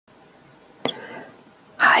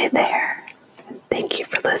Hi there. Thank you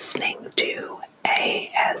for listening to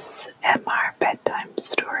ASMR Bedtime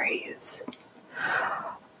Stories.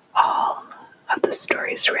 All of the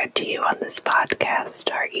stories read to you on this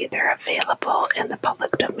podcast are either available in the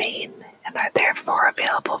public domain and are therefore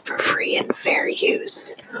available for free and fair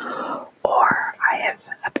use, or I have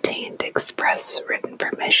obtained express written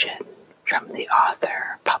permission from the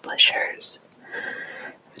author publishers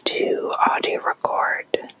to audio record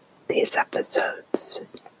these episodes.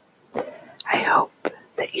 I hope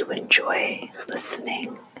that you enjoy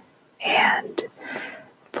listening, and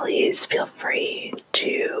please feel free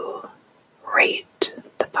to rate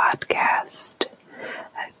the podcast,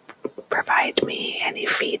 provide me any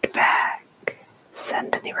feedback,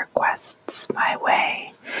 send any requests my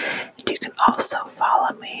way, and you can also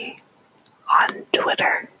follow me on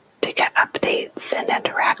Twitter to get updates and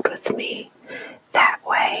interact with me that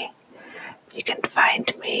way. You can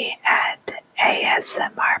find me at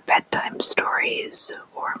ASMR Bedtime Stories,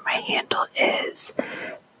 or my handle is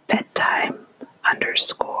bedtime_ASMR,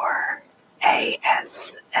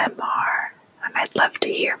 and I'd love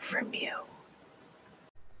to hear from you.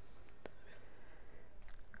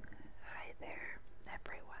 Hi there,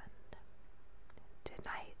 everyone.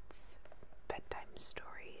 Tonight's bedtime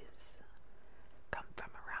stories come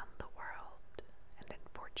from around the world, and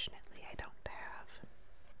unfortunately I don't have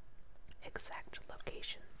exact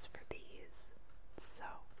locations for these, so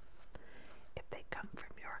if they come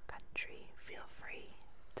from your country, feel free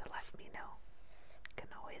to let me know. You can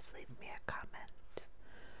always leave me a comment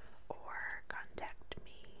or contact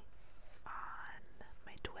me on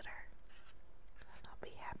my Twitter, and I'll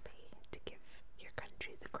be happy to give your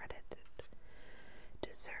country the credit it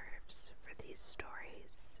deserves for these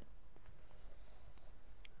stories.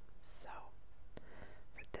 So,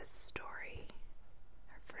 for this story,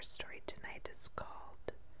 our first story tonight is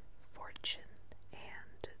called Fortune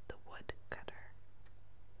and the Woodcutter.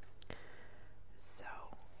 So,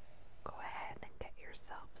 go ahead and get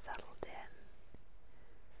yourself settled in.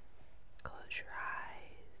 Close your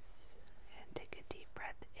eyes and take a deep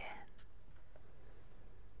breath in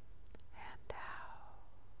and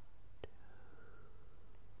out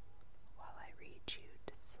while I read you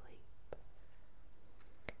to sleep.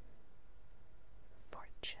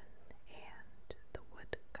 Fortune and the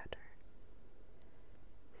Woodcutter.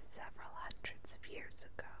 Several hundreds of years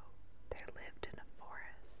ago, there lived in a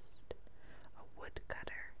forest a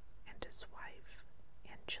woodcutter and his wife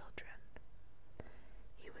and children.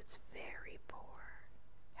 He was very poor,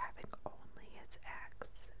 having only his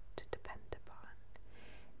axe to depend upon,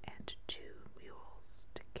 and 2 mules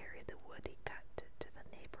to carry the wood he cut to the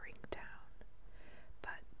neighboring town.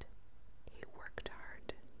 But he worked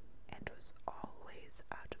hard and was always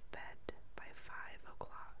out of bed by 5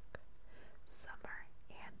 o'clock, summer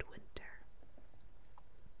and winter.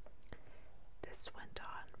 This went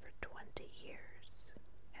on for 20 years,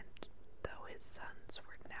 and though his sons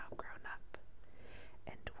were now grown up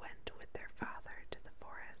and went with their father to the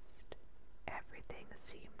forest, everything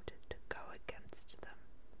seemed to go against them,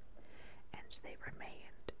 and they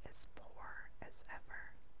remained as poor as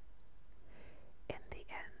ever. In the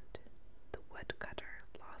end, the woodcutter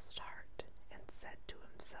lost heart and said to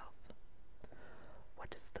himself,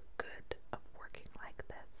 "What is the good of working like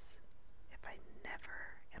this if I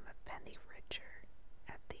never am a penny richer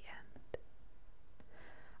at the end?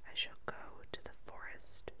 I shall go to the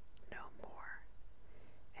forest no more,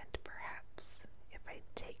 and perhaps if I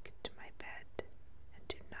take to my bed and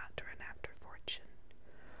do not run after fortune,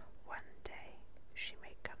 one day she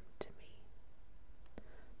may come to me."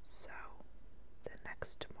 So, the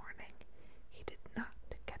next morning he did not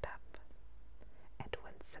get up, and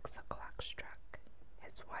when 6 o'clock struck,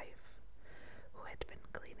 his wife, who had been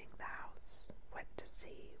cleaning the house, went to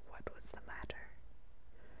see what was the matter.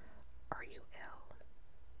 "Are you ill?"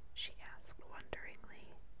 she asked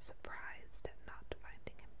wonderingly, surprised at not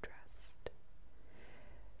finding him dressed.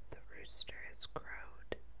 "The rooster has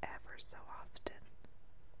crowed ever so often.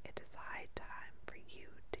 It is high time for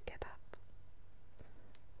you to get up."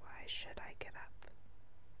 "Why should I get up?"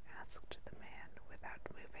 asked the man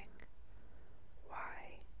without moving.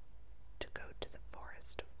 "Why, to go to the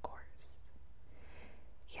forest, of course."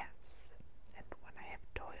 "Yes, and when I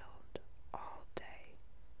have toiled all day,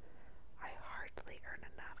 I hardly earn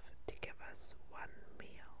enough to give us 1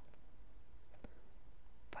 meal."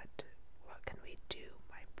 "But what can we do,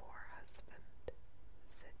 my poor husband?"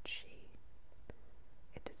 said she.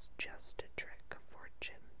 "It is just a trick of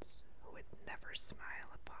Fortune's, who would never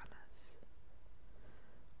smile upon us."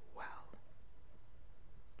 "Well,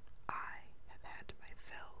 I have had my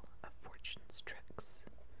fill of Fortune's tricks,"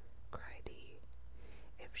 cried he.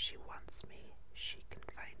 "If she wants me, she can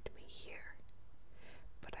find me here,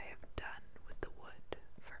 but I have done with the wood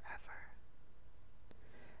forever.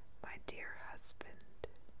 My dear husband,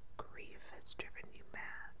 grief has driven you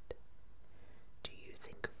mad. Do you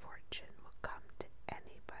think fortune will come to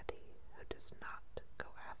anybody who does not go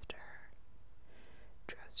after her?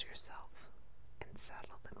 Dress yourself and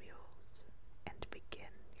saddle the mules and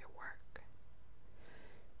begin your work.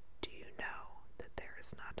 Do you know that there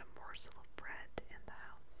is not a morsel of bread in the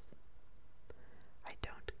house? I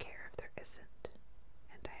don't care if there isn't,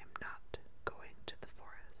 and I am not going to the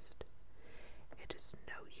forest. It is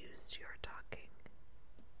no use your talking.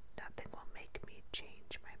 Nothing will make me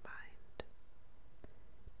change my mind.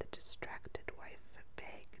 The distracted wife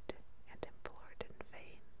begged and implored in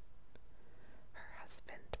vain. Her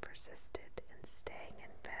husband persisted in staying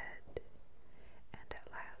in bed, and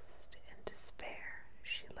at last, in despair,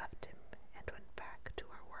 she left him and went back to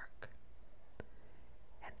her work.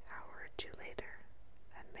 An hour or two later,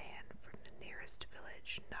 a man from the nearest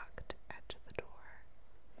village knocked at the door,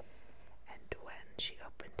 and when she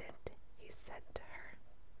opened it, he said to her,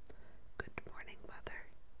 "Good morning, mother.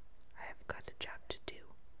 I have got a job to do,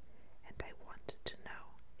 and I want to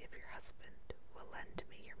know if your husband will lend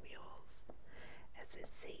me your mules, as I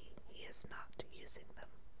see he is not using them,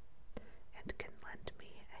 and can lend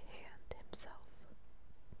me a hand himself."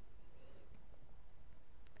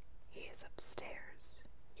 "He is upstairs.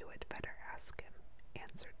 You had better ask him,"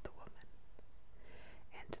 answered the woman.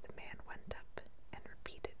 And the man went up and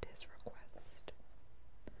repeated his request.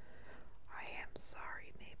 "I am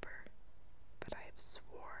sorry, neighbor, but I have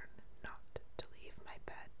sworn not to leave my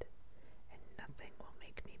bed, and nothing will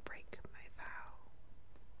make me break my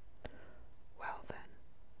vow." "Well then,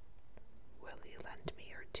 will you lend me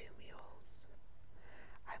your 2 mules?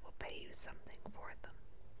 I will pay you something for them."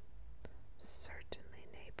 "Certainly,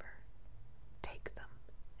 neighbor. Take them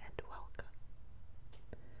and welcome."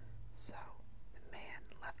 So the man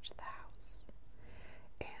left the house,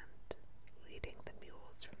 and, leading the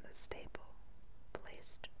mules from the stable,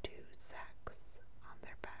 placed 2 sacks on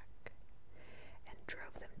their back, and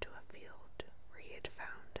drove them to a field where he had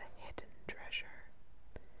found a hidden treasure.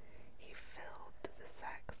 He filled the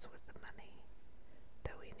sacks with the money,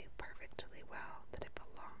 though he knew perfectly well that it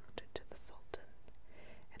belonged to the Sultan,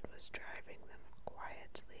 and was driving them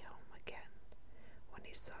quietly home again when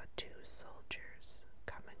he saw 2 soldiers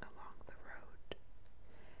coming along the road.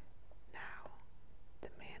 Now, the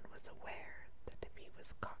man was aware that if he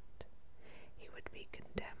was caught, he would be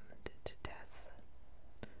condemned to death.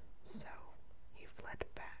 So he fled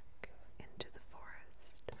back into the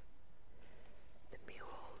forest. The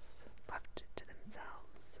mules, left to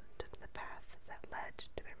themselves, took the path that led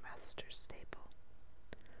to their master's stable.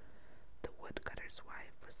 The woodcutter's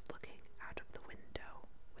wife was looking out of the window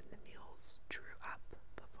when the mules drew up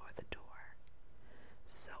before the door,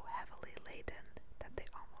 so heavily laden that they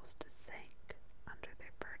almost sank under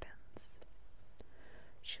their burdens.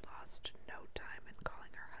 She lost no time in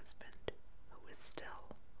calling her husband, who was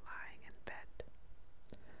still lying in bed.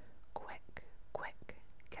 "Quick, quick,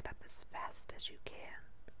 get up as fast as you can.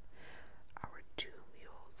 Our 2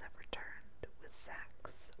 mules have returned with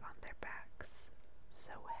sacks on their backs,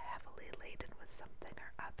 so heavily laden with something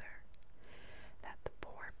or other that the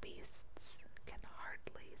poor beasts can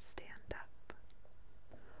hardly stand up."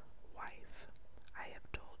 "Wife, I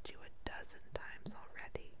have told you a dozen times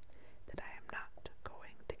already that I am not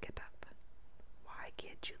going to get up. Why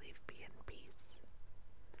can't you leave me in peace?"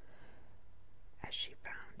 As she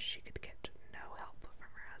found she could get no help from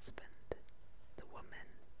her husband, the woman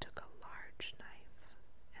took a large knife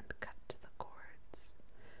and cut the cords,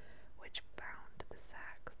 which bound the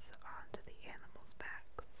sacks onto the animals'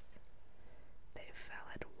 backs. They fell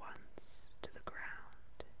at once to the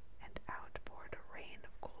ground, and out poured a rain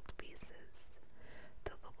of gold pieces,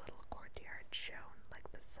 till the little courtyard shone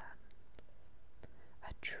like the sun.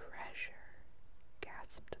 "A treasure!"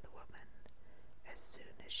 gasped the woman, as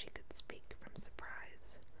soon as she could speak from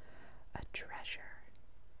surprise. "A treasure!"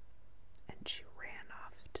 And she ran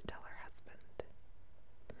off to tell her husband.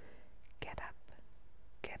 Get up,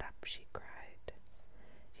 she cried.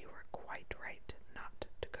 "You were quite right not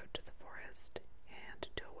to go to the forest and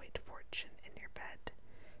to await fortune in your bed.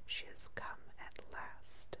 She has come at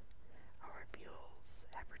last. Our mules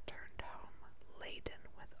have returned home laden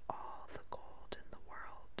with all the gold in the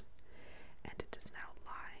world, and it is now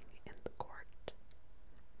lying in the court.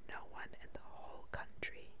 No one in the whole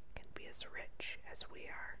country can be as rich as we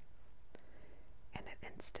are." In an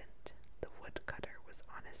instant, the woodcutter was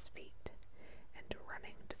on his feet and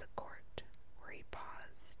running to the court, where he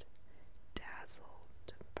paused,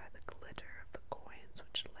 dazzled by the glitter of the coins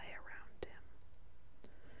which lay around him.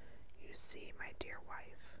 see, my dear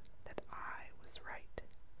wife, that I was right,"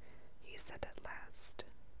 he said at last.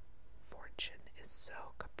 "Fortune is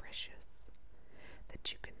so capricious that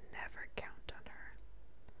you can never count on her.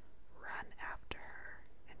 Run after her,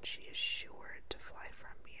 and she is sure to fly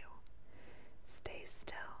from you. Stay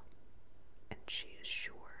still, and she is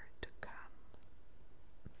sure to come."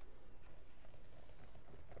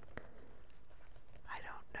 I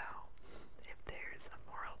don't know if there's a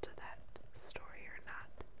moral to that story or not.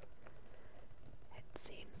 It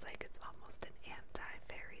seems like it's almost an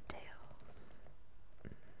anti-fairy tale,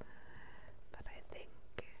 but I think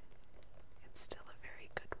it's still a very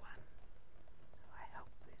good one. I hope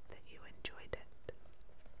that you enjoyed it.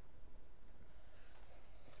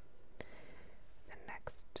 The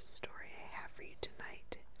next story I have for you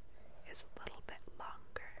tonight is a little bit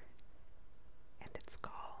longer, and it's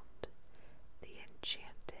called The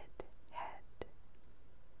Enchanted Head.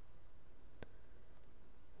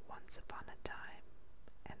 Once upon a time,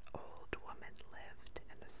 an old woman lived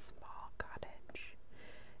in a small cottage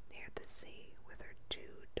near the sea with her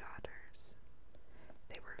 2 daughters.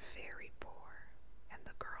 They were very poor, and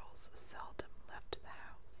the girls seldom left the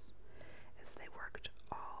house, as they worked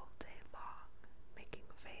all day long, making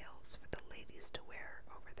veils for the ladies to wear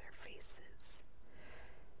over their faces.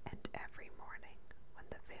 And every morning, when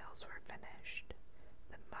the veils were finished,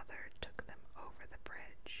 the mother took them over the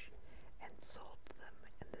bridge and sold them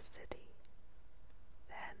in the city.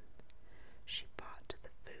 Then she bought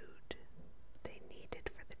the food they needed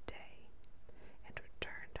for the day and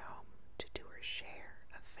returned home to do her share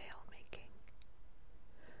of veil making.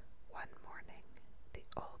 One morning, the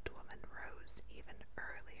old woman rose even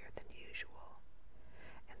earlier than usual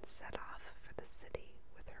and set off for the city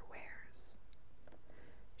with her wares.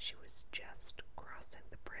 She was just crossing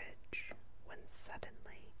the bridge when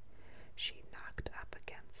suddenly she knocked up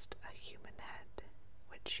against a human head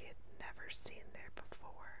which she had never seen there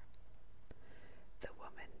before. The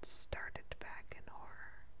woman started back in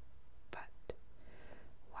horror, but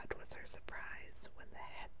what was her surprise when the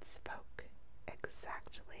head spoke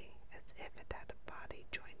exactly as if it had a body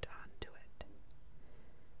joined onto it.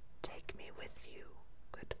 "Take me with you,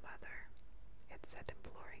 good mother," it said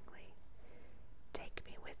imploringly. "Take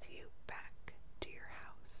me with you back to your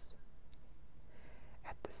house."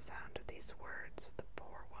 At the sound of these words, the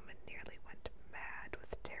poor woman nearly went mad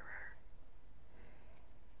with terror.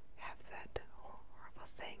 Have that horrible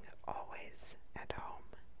thing always at home?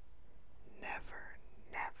 Never,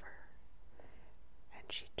 never.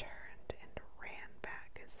 And she turned and ran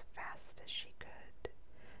back as fast as she could,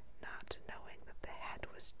 not knowing that the head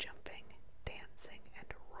was jumping, dancing,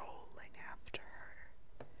 and rolling after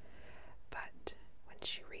her. But when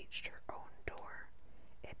she reached her own door,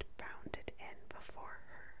 it bounded in before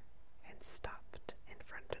her and stopped in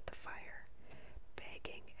front of the fire,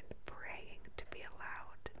 begging and praying to be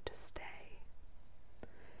allowed to stay.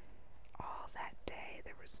 All that day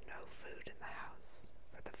there was no food in the house,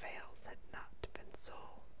 for the veils had not been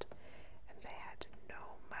sold, and they had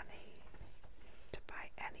no money to buy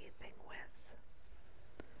anything with.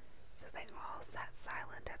 So they all sat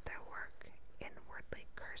silent at their work, inwardly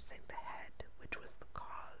cursing the head which was the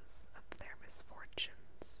cause of their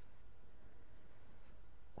misfortunes.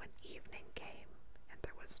 When evening came and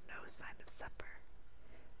there was no sign of supper,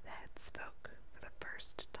 the head spoke for the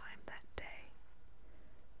first time that day.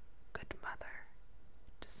 "Good mother,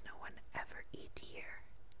 does no one ever eat here?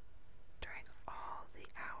 During all the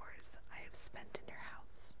hours I have spent in your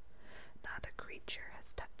house, not a creature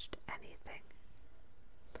has touched anything."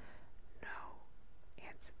 "No,"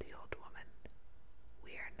 answered the old woman,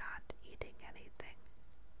 "we are not eating anything."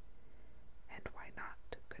 "And why not,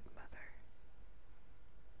 good mother?"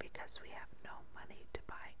 "Because we have no money to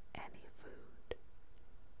buy any food."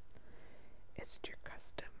 "Is it your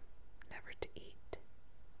custom never to eat?"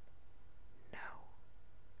 "No,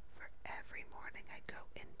 for every morning I go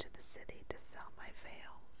into the city to sell my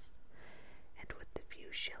veils, and with the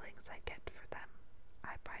few shillings I get for them,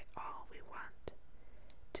 I buy all we want.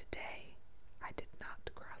 Today I did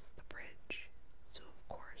not cross the bridge, so of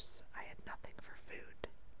course I had nothing for food."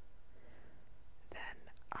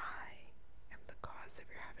 "Then I am the cause of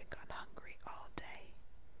your having gone hungry all day?"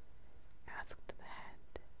 asked the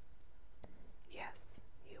head. "Yes,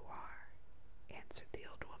 you are," answered the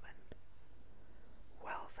old woman.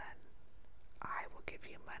 "Well then, I will give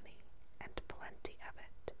you money, and plenty of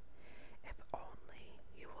it, if only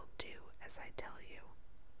you will do as I tell you.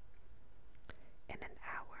 In an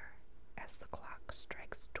hour, as the clock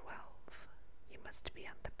strikes 12, you must be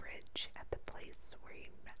on the bridge at the place where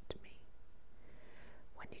you met me.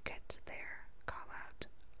 When you get there, call out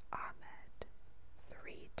 'Ahmed'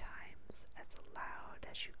 3 times as loud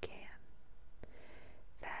as you can,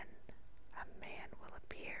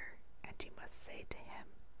 to him,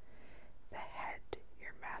 "The head,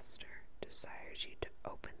 your master, desires you to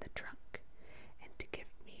open the trunk and to give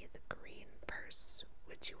me the green purse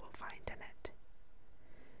which you will find in it."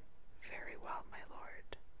 "Very well, my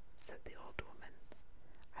lord," said the old woman.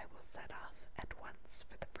 "I will set off at once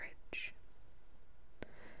for the bridge."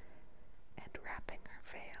 And wrapping her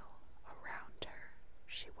veil around her,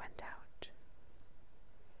 she went out.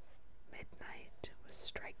 Midnight was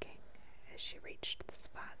striking as she reached the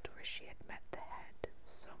spot where she had met the head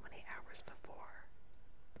so many hours before.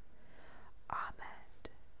 "Ahmed,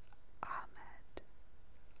 Ahmed,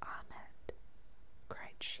 Ahmed,"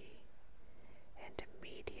 cried she, and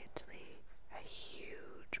immediately a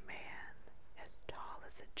huge man, as tall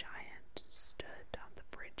as a giant, stood on the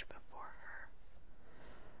bridge before her.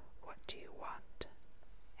 "What do you want?"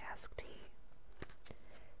 asked he.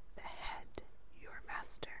 "The head, your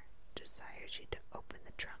master, desires you to open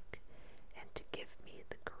the trunk and to give me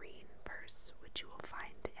the green purse which you will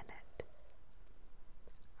find in it."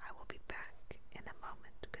 "I will be back in a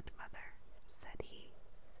moment, good mother," said he.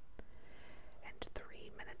 And 3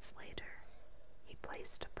 minutes later he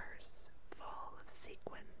placed a purse full of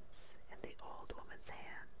sequins in the old woman's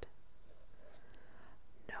hand.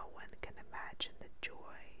 No one can imagine the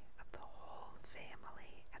joy of the whole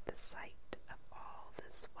family at the sight of all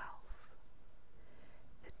this wealth.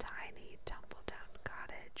 The tiny tumble-down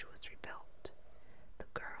cottage was rebuilt, the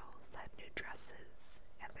girls had new dresses,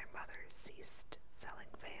 and their mothers ceased selling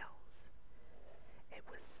veils. It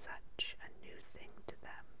was such a new thing to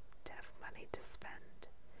them to have money to spend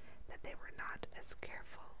that they were not as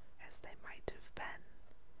careful as they might have been,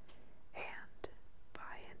 and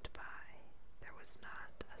by there was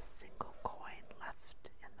not a single coin left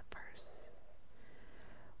in the purse.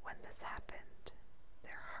 When this happened,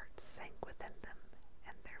 their hearts sank within them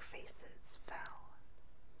and their faces fell.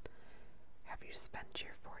 "Have you spent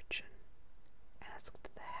your fortune?" asked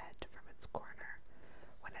the head from its corner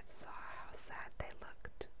when it saw how sad they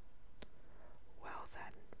looked. "Well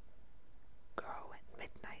then, go at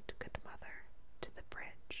midnight, good mother, to the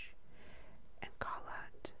bridge, and call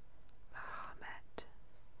out 'Mahomet'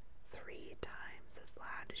 3 times as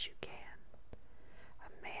loud as you can. A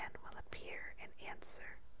man will appear and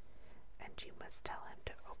answer, and you must tell him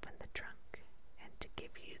to open the trunk and to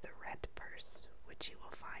give you the red purse which you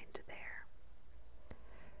will find there."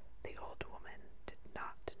 The old woman did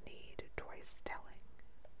not need twice telling,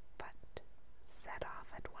 but set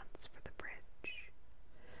off at once for the bridge.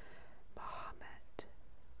 "Mahomet,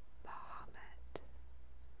 Mahomet,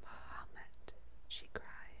 Mahomet," she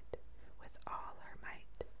cried with all her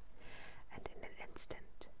might, and in an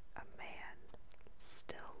instant a man,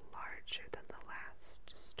 still larger than the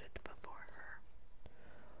last, stood before her.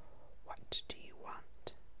 "What do you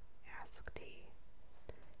want?" asked he.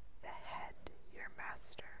 "The head, your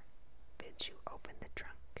master, bids you open the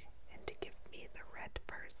trunk and to give me the red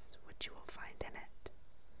purse which you will find in it."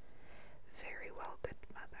 "Very well,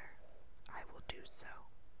 good mother, I will do so,"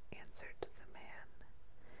 answered the man.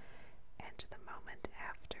 And the moment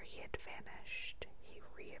after he had vanished, he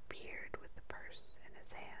reappeared with the purse in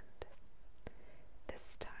his hand.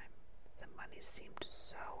 This time the money seemed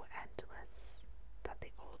so endless that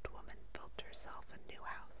the old woman built herself a new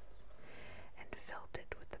house and filled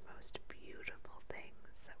it with the most beautiful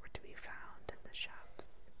things that were to be found in the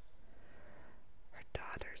shops. Her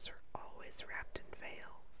daughters were always wrapped in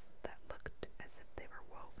veils that looked as if they were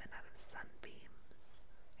woven out of sunbeams,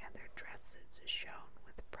 and their dresses shone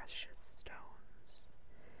with precious stones.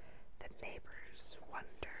 The neighbors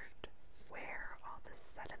wondered where all this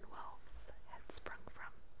sudden wealth had sprung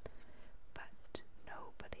from, but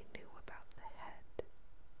nobody knew about the head.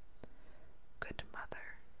 "Good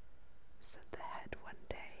mother," said the head one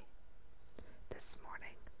day, "this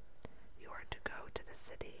morning you are to go to the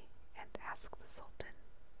city and ask the Sultan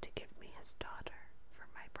to give me his daughter for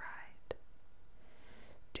my bride."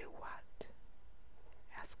 "Do what?"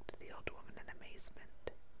 asked the old woman in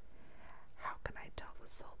amazement. "How can I tell the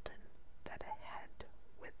Sultan that a head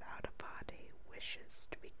without a body wishes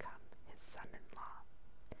to become his son-in-law?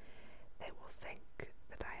 They will think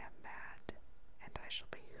that I am mad, and I shall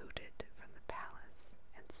be hooted from the palace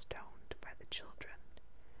and stoned by the children."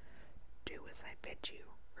 "Do as I bid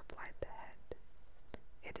you," replied the head.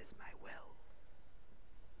 "It is my will."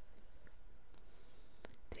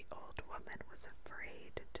 The old woman was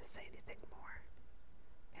afraid to say anything more,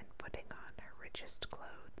 and putting on her richest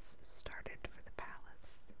clothes, started for the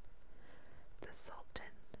palace. The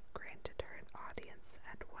Sultan granted her an audience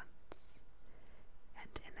at once,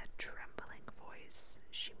 and in a trembling voice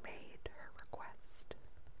she made her request.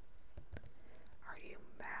 "Are you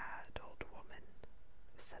mad, old woman?"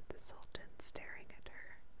 said the Sultan, staring at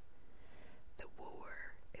her. "The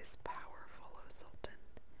wooer is powerful, O Sultan,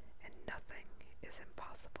 and nothing is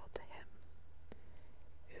impossible to him.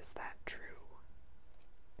 Is that true?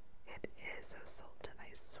 It is, O Sultan, I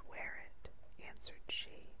swear it, answered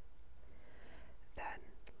she. Then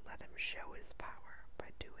let him show his power by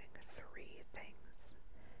doing 3 things,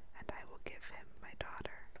 and I will give him my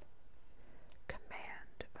daughter.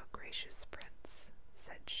 Command, O gracious prince,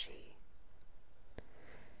 said she.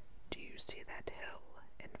 Do you see that hill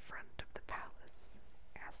in front of the palace?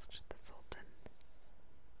 Asked the Sultan.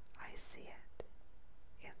 I see it,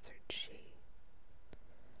 answered she.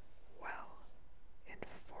 Well, in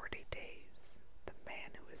 40 days, the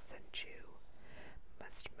man who has sent you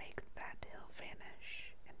must make that hill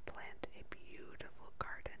vanish and plant a beautiful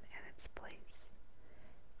garden in its place.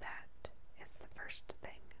 That is the first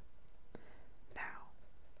thing. Now,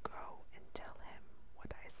 go and tell him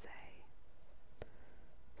what I say.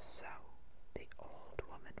 So the old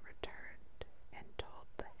woman returned and told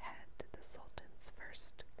the head the Sultan's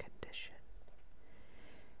first condition.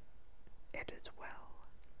 It is well,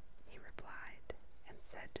 he replied, and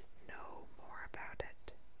said no more about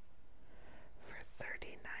it. For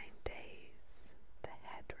 39 days the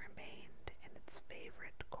head remained in its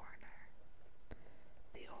favorite corner.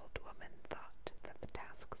 The old woman thought that the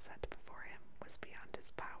task set before him was beyond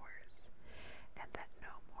his powers, and that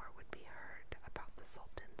no more would be heard about the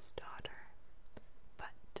Sultan's daughter.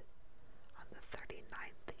 But on the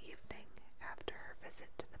 39th evening after her visit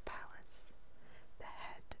to the palace, the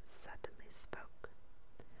head suddenly spoke.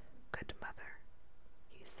 Good mother,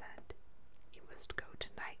 he said, you must go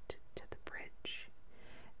tonight to the bridge,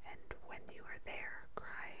 and when you are there,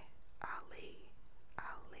 cry, Ali,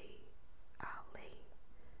 Ali, Ali,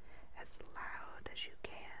 as loud as you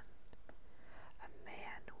can. A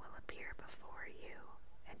man will appear before you,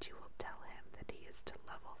 and you will tell him that he is to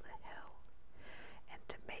level the hill, and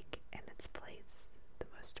to make in its place the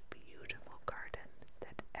most beautiful garden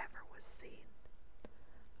that ever was seen.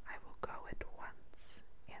 I will go at once,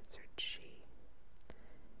 answered she.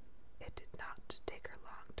 It did not take her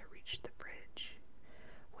long to reach the bridge,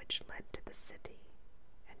 which led to the city,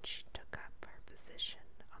 and she took up her position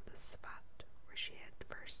on the spot where she had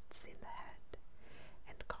first seen the head,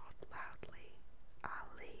 and called loudly,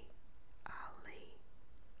 Ali, Ali,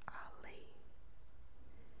 Ali.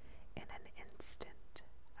 In an instant,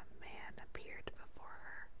 a man appeared before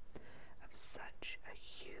her, of such a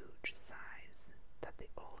huge size that the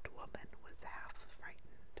old woman was half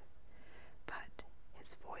frightened, but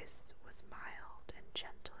his voice was mild and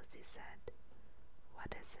gentle as he said,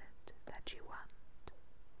 What is it that you want?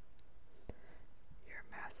 Your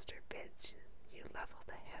master bids you level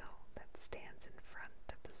the hill that stands in front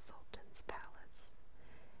of the Sultan's palace,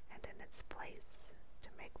 and in its place to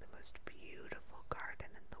make the most beautiful garden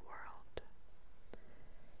in the world.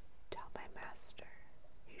 Tell my master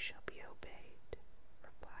he shall be obeyed,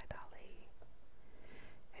 replied Ali.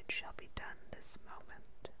 It shall be done this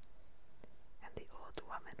moment. And the old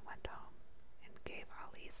woman went home and gave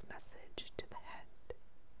Ali's message to the head.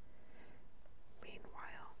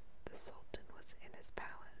 Meanwhile, the Sultan was in his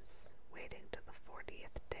palace, waiting till the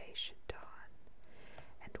 40th day should dawn,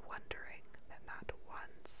 and wondering that not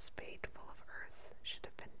one spadeful of earth should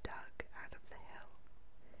have been dug out of the hill.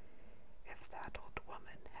 If that old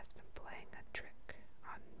woman has been playing a trick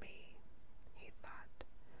on me, he thought,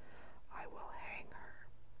 I will hang her,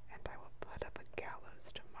 and I will put up a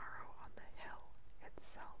gallows tomorrow on the hill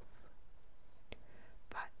itself.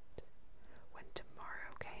 But when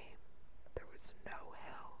tomorrow came, there was no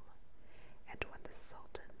hill, and when the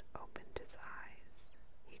Sultan opened his eyes,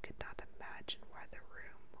 he could not imagine why the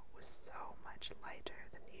room was so much lighter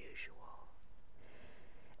than usual,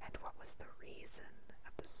 and what was the reason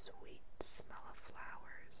of the sweet smell of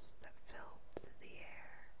flowers that filled the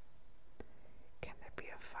air. Can there be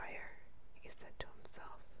a fire? He said to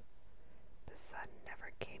himself. The sun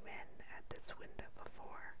never came in at this window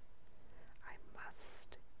before. I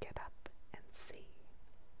must get up and see.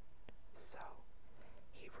 So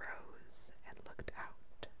he rose and looked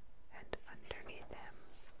out, and underneath him,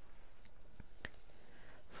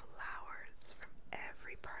 flowers from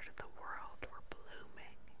every part of the world were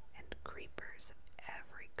blooming, and creepers of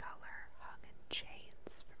every color hung in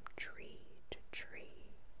chains from tree to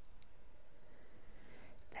tree.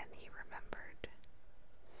 Then he remembered,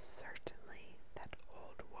 certainly that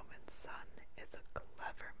old woman's son is a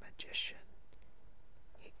clever magician.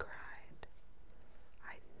 He cried,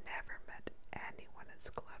 I never met anyone as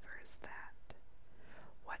clever as that.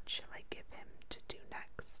 What shall I give him to do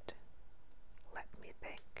next? Let me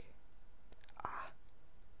think. Ah,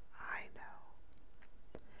 I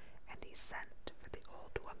know. And he sent for the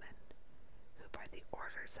old woman, who by the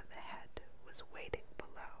orders of the head was waiting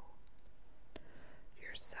below.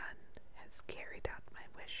 "Your son has carried out my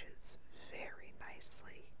wishes very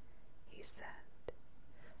nicely," he said.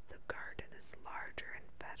 "The garden is larger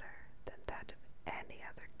and better than that of any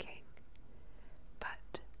other king,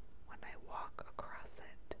 but when I walk across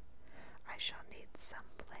it, I shall need some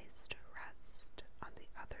place to rest on the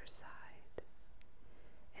other side.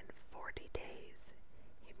 In 40 days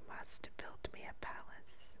you must build me a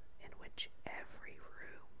palace in which every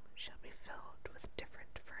room shall be filled with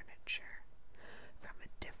different furniture from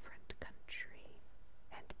a different country,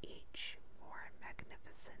 and each more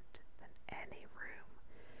magnificent than any room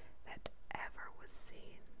that ever was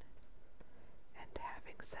seen." And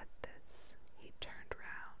having said this, he turned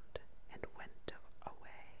round and went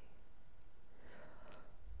away.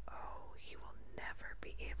 "Oh, he will never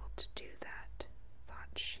be able to do that,"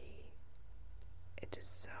 thought she. "It is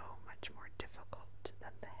so much more difficult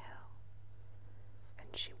than the hill."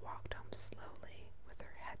 And she walked home slowly with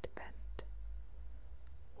her head bent.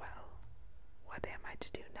 "Well, what am I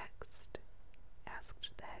to do next?"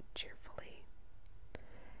 asked the head cheerfully.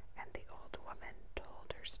 And the old woman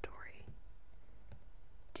told her story.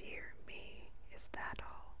 "Dear me, is that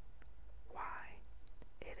all? Why,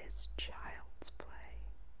 it is child's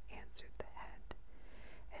play," answered the head,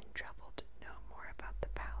 and troubled no more about the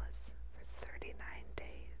palace for 39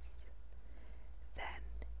 days. Then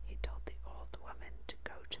he told the old woman to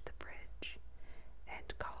go to the bridge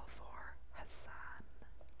and call for Hassan.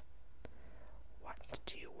 "What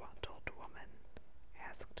do you want, old woman?"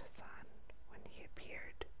 asked Hassan when he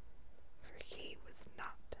appeared, for he was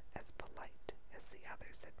not as polite as the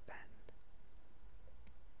others had been.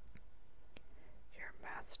 "Your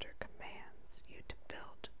master commands you to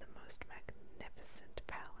build the most magnificent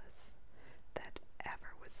palace that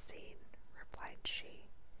ever was seen," replied she,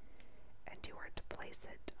 "and you are to place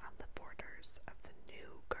it on the borders of the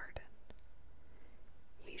new garden."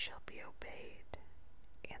 "He shall be obeyed,"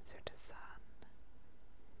 answered Hassan.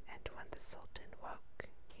 And when the Sultan woke,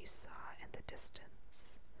 he saw in the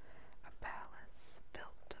distance a palace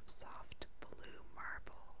built of soft blue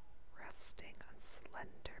marble, resting on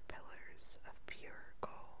slender pillars of pure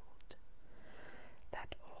gold.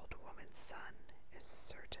 "That old woman's son is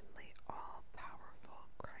certainly all-powerful,"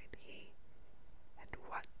 cried he, "and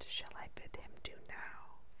what shall I bid him do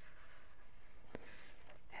now?"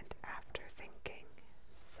 And after thinking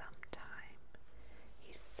some time,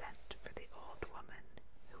 he sent for the old woman,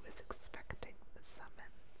 who was expecting the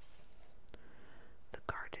summons. "The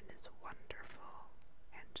garden is wonderful,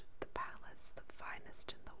 and the palace the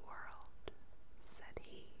finest in the world," said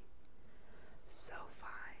he, "so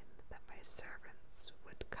fine that my servants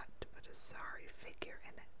would cut but a sorry figure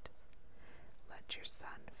in it. Let your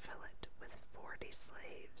son fill it with 40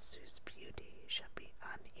 slaves whose beauty shall be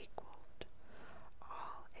unequaled,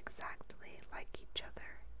 all exactly like each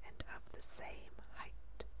other and of the same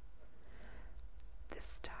height."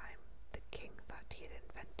 This time the king thought he had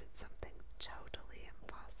invented something totally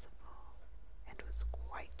impossible, and was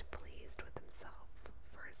quite pleased with himself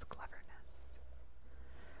for his cleverness.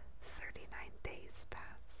 39 days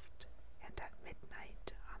passed, and at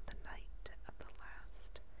midnight on the night of the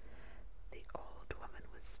last, the old woman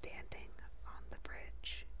was standing on the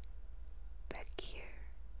bridge. "Bekir,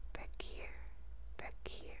 Bekir,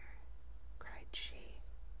 Bekir," cried she,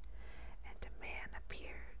 and a man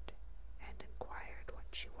appeared and inquired what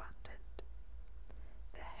she wanted.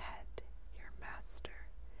 "The head, your master,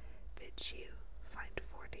 bids you find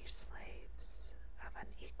 40 slaves of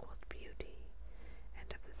unequaled beauty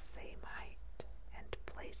and of the same height, and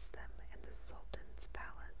place them in the Sultan's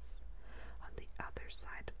palace on the other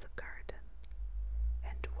side of the garden.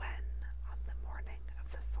 And when, on the morning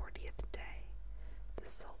of the 40th day, the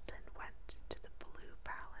Sultan went to the Blue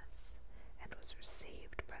Palace and was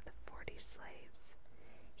received by the 40 slaves,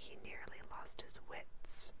 he nearly lost his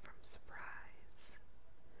wits from surprise.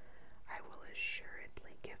 'I will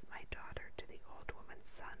assuredly give my daughter to the old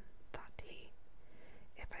woman's son,' thought he.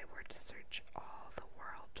 'If I were to search all the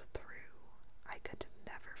world through, I could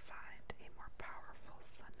never find a more powerful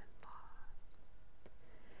son-in-law.'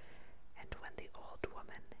 And when the old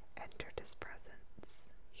woman entered his presence,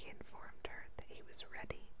 he informed her that he was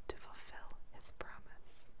ready to fulfill his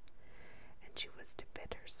promise, and she was to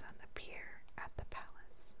bid her son appear at the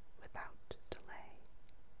palace without delay.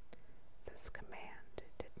 This command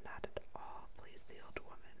did not at all please the old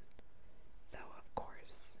woman, though of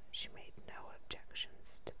course she made no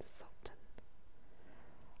objections to the Sultan.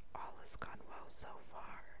 'All has gone well so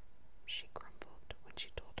far,' she grumbled when she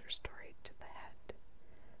told her story to the head.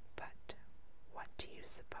 'But what do you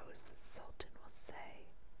suppose the Sultan will say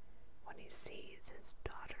when he sees his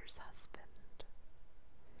daughter's husband?'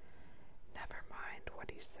 Never mind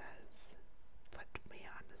what he says. Put me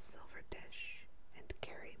on a silver dish and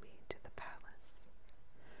carry me to the palace.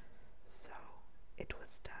 So it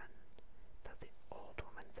was done, though the old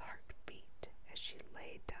woman's heart beat as she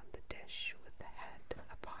laid down the dish with the head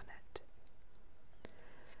upon it.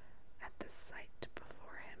 At the sight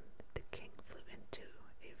before him, the king flew into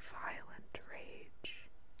a violent rage.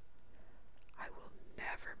 I will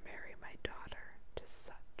never marry my daughter to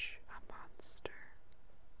such a monster,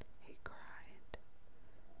 he cried.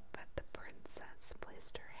 But the princess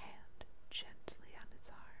placed her hand gently on his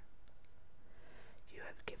arm. You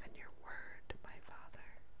have given your word, my father,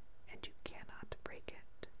 and you cannot break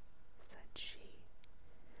it, said she.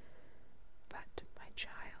 But, my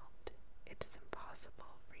child, it is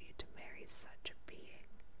impossible for you to marry such a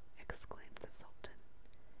being, exclaimed the Sultan.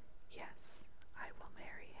 Yes, I will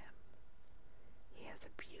marry him. He has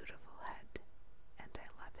a beautiful head, and I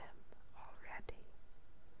love him already.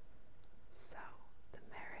 So the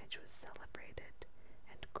marriage was celebrated,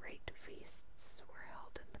 and great feasts were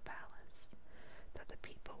held in the palace, that the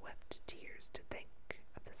people wept tears to think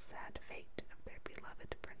of the sad fate of their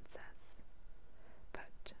beloved princess.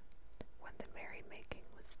 But when the merrymaking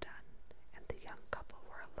was done, and the young couple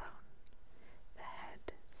were alone, the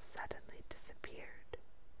head suddenly disappeared,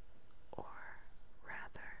 or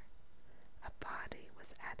rather, a body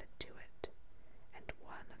was added to it, and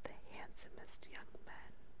one of the handsomest young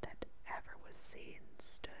men that ever was seen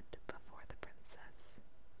stood before the princess.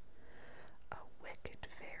 A wicked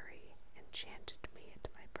fairy enchanted me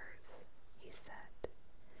at my birth, he said,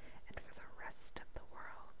 and for the rest of the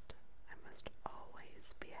world I must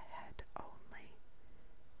always be a head only.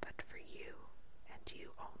 But for you, and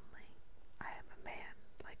you only, I am a man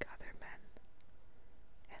like other men,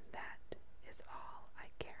 and that is all I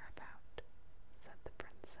care about, said the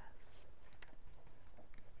princess.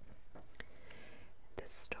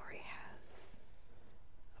 This story has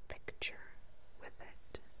a picture with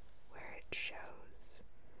it where it shows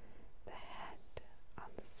the head on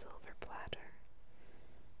the silver platter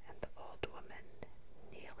and the old woman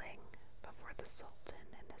kneeling before the Sultan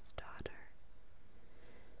and his daughter.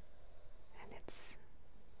 And it's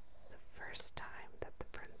the first time that the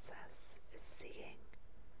princess is seeing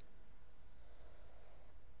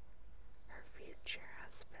her future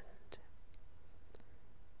husband.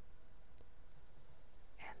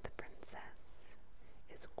 And the princess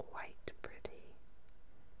is quite pretty.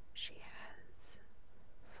 She has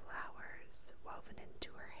flowers woven into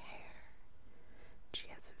her hair. She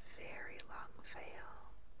has a very long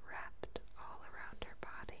veil wrapped all around her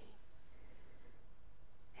body.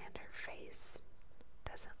 And her face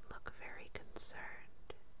doesn't look very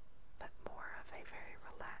concerned, but more of a very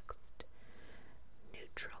relaxed,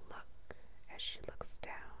 neutral look as she looks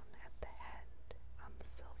down at the head on the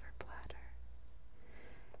silver platter.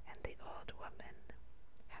 And the old woman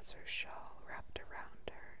has her shawl wrapped around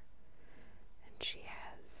her, and she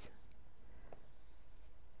has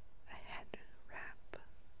a head wrap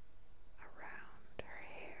around her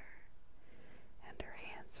hair, and her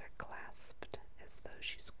hands are clasped as though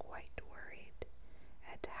she's quite worried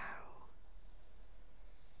at how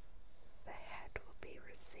the head will be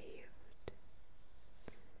received.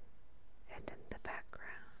 And in the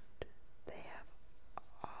background, they have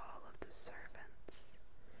all of the servants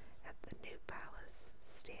at the new palace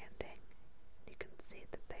standing. You can see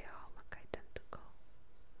that they all look identical.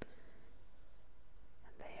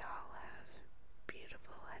 And they all have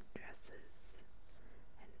beautiful headdresses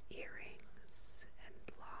and earrings and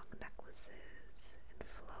long necklaces and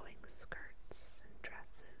flowing skirts and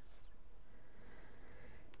dresses.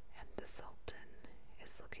 And the Sultan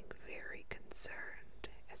is looking very concerned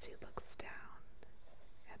as he looks down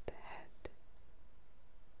at the head.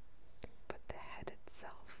 But the head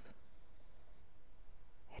itself,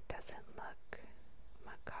 it doesn't look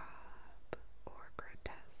macabre or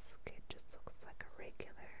grotesque. It just looks like a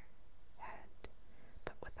regular head,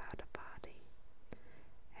 but without a body.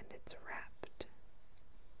 And it's wrapped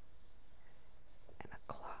in a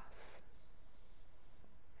cloth.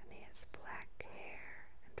 And he has black hair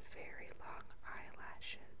and very long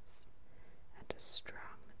eyelashes and a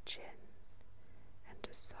strong chin and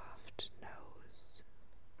a soft nose.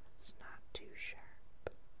 It's not too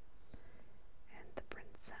sharp. And the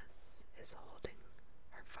princess is holding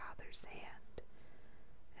her father's hand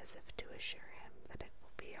as if to assure him that it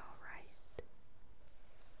will be all right.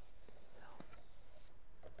 So,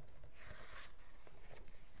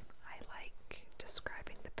 I like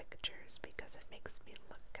describing the pictures because it makes me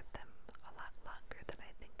look at them a lot longer than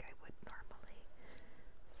I think I would normally.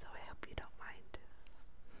 So I hope you don't mind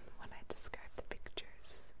when I describe the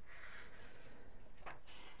pictures.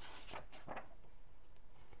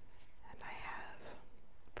 And I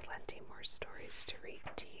stories to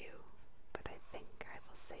read to you, but I think I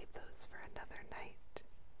will save those for another night.